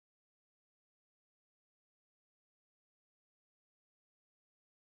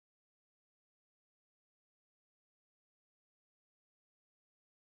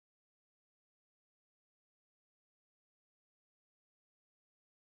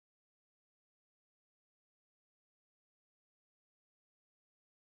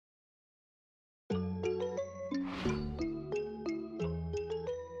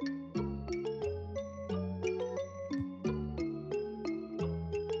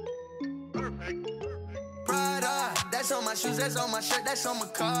That's on my shoes, that's on my shirt, that's on my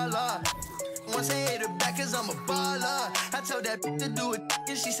collar. Once I hit her back, cause I'm a baller. I told that to do it,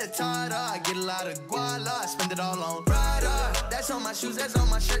 and she said, Tada. I get a lot of guala, I spend it all on Prada. That's on my shoes, that's on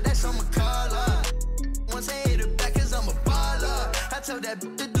my shirt, that's on my collar. Once I hit her back, cause I'm a baller. I told that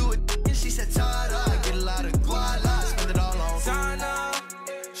to do it, and she said, Tada. I get a lot of guala, I spend it all on Zana.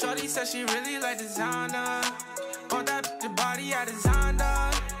 Shorty said she really like designer. Bought that the body I designed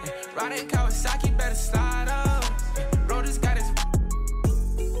her. Riding Kawasaki, better slide up. Rollers got his.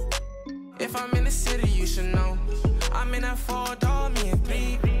 If I'm in the city, you should know. I'm in that 4-door, me and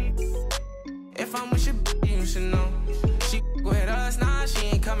 3. If I'm with your you should know. She with us, nah, she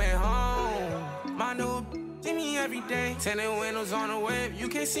ain't coming home. My new see me every day. Tinted windows on the whip, you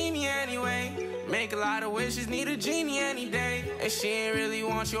can't see me anyway. Make a lot of wishes, need a genie any day. And she ain't really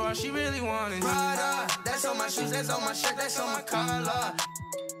want you, all she really want is Prada. That's on my shoes, that's on my shirt, that's on my collar.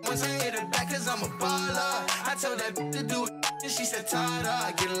 Once I hit her back, cause I'm a baller. I told that to do it, and she said, Tada.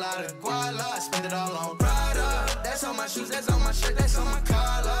 I get a lot of guala, I spend it all on Prada. That's on my shoes, that's on my shirt, that's on my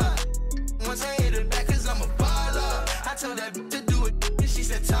collar. Once I hit her back, cause I'm a baller. I told that to do it, and she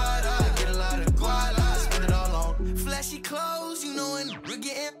said, Tada. I get a lot of guala, I spend it all on flashy clothes, you know, and we're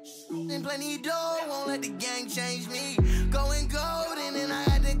getting and plenty dough. Won't let the gang change me. Going gold, and then I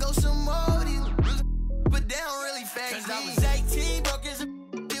had to go some more. But they don't really phase me. I was 18, broke as a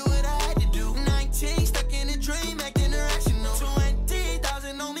do what I had to do. 19, stuck in a dream, acting irrational.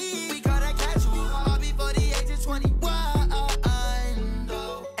 20,000 on me, we call that casual. All before the age of 21,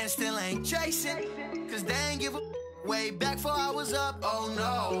 and still ain't chasing, cause they ain't give a way back before I was up, oh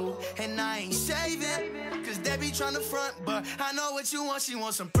no. And I ain't saving, cause they be tryna front, but I know what you want, she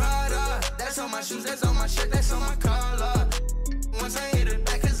wants some Prada. That's on my shoes, that's on my shirt, that's on my collar. Once I hit her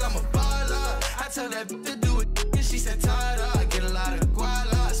back, cause I'm a baller. I told that to do it, and she said, Tada. I get a lot of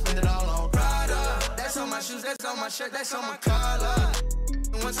guala, I spend it all on Prada. That's on my shoes, that's on my shirt, that's on my collar.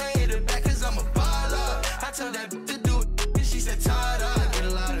 Once I hit her back, cause I'm a baller. I told that to do it, and she said, Tada. I get a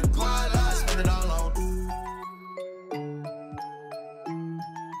lot of guala, I spend it all on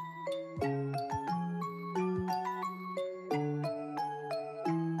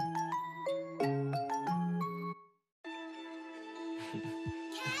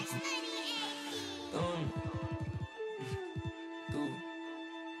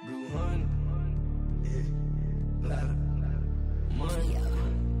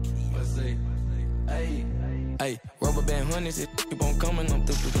Hey, rubber band honeys, it keep on coming. I'm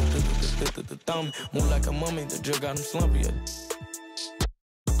the thumb. Move like a mummy, the drug got him slumpy.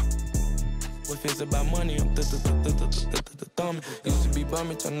 If it's about money, I'm the thumb. Used to be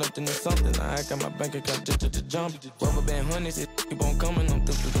bumming, turn nothing to something. I got my bank account just jump. Rubber band honeys, it keep on coming. I'm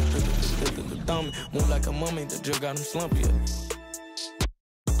the thumb. Move like a mummy, the drug got him slumpy.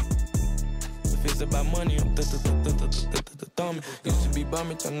 If it's about money, I'm the thumb. Used to be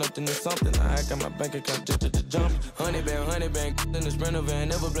bumming, turn nothing to something. I got my bank account just jump. 100 band, in the Sprinter van.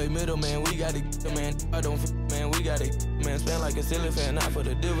 Never play middle, man. We got it, man. I don't man. We got it, man. Spend like a silly fan, not for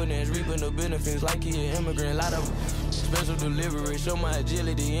the dividends. Reaping the benefits like he an immigrant. Lot of special delivery. Show my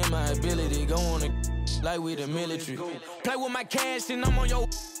agility and my ability. Go on it like we the military. Play with my cash and I'm on your.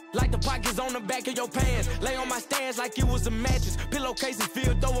 Like the pockets on the back of your pants. Lay on my stands like it was a mattress. Pillowcases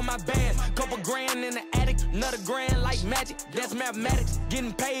filled over my bands. Couple grand in the attic, another grand like magic. That's mathematics.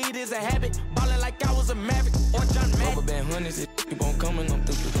 Getting paid is a habit. Ballin' like I was a Maverick or John Madden. Rubber band honeys, it keep on coming. I'm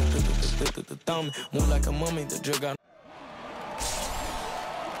the thumb. Move like a mummy, the drug got.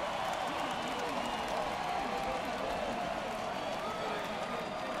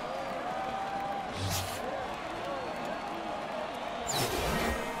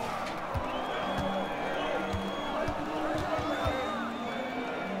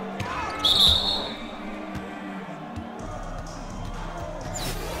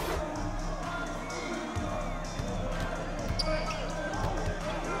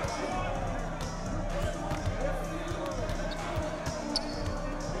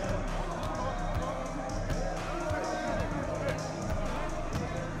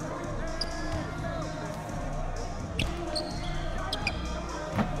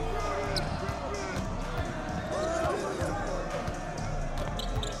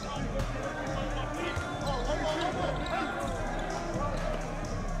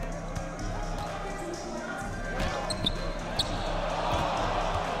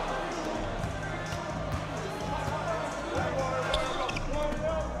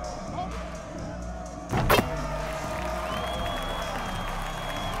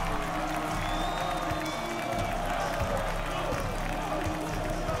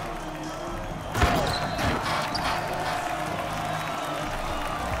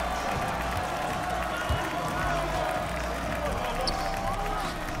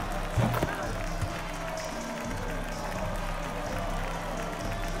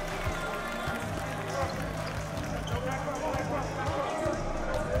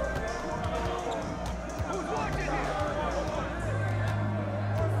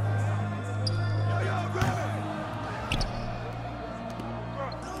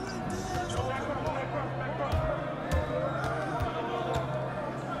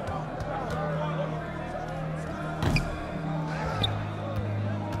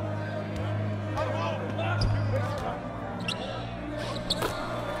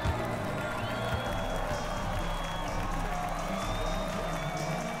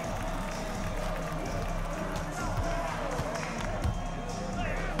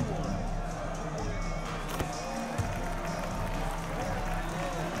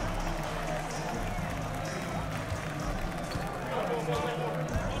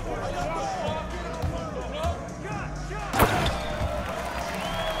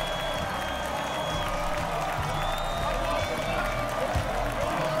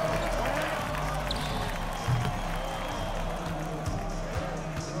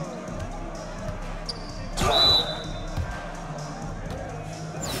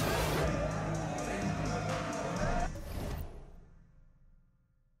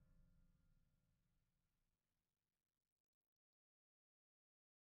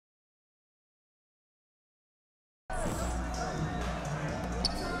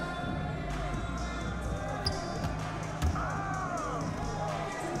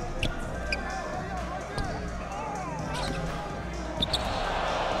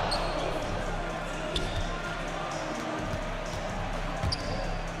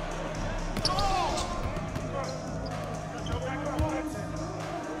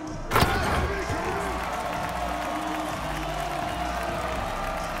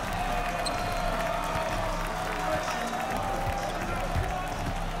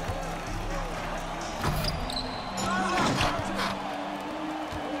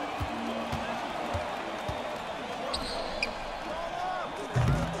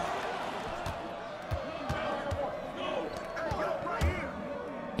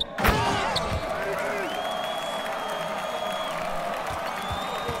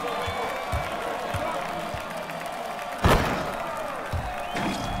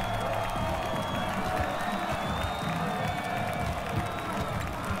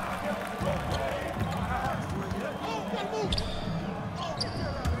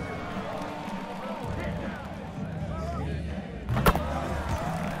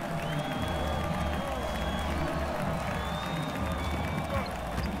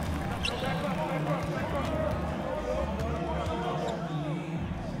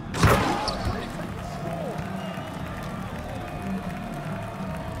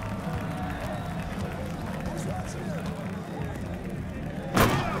 It's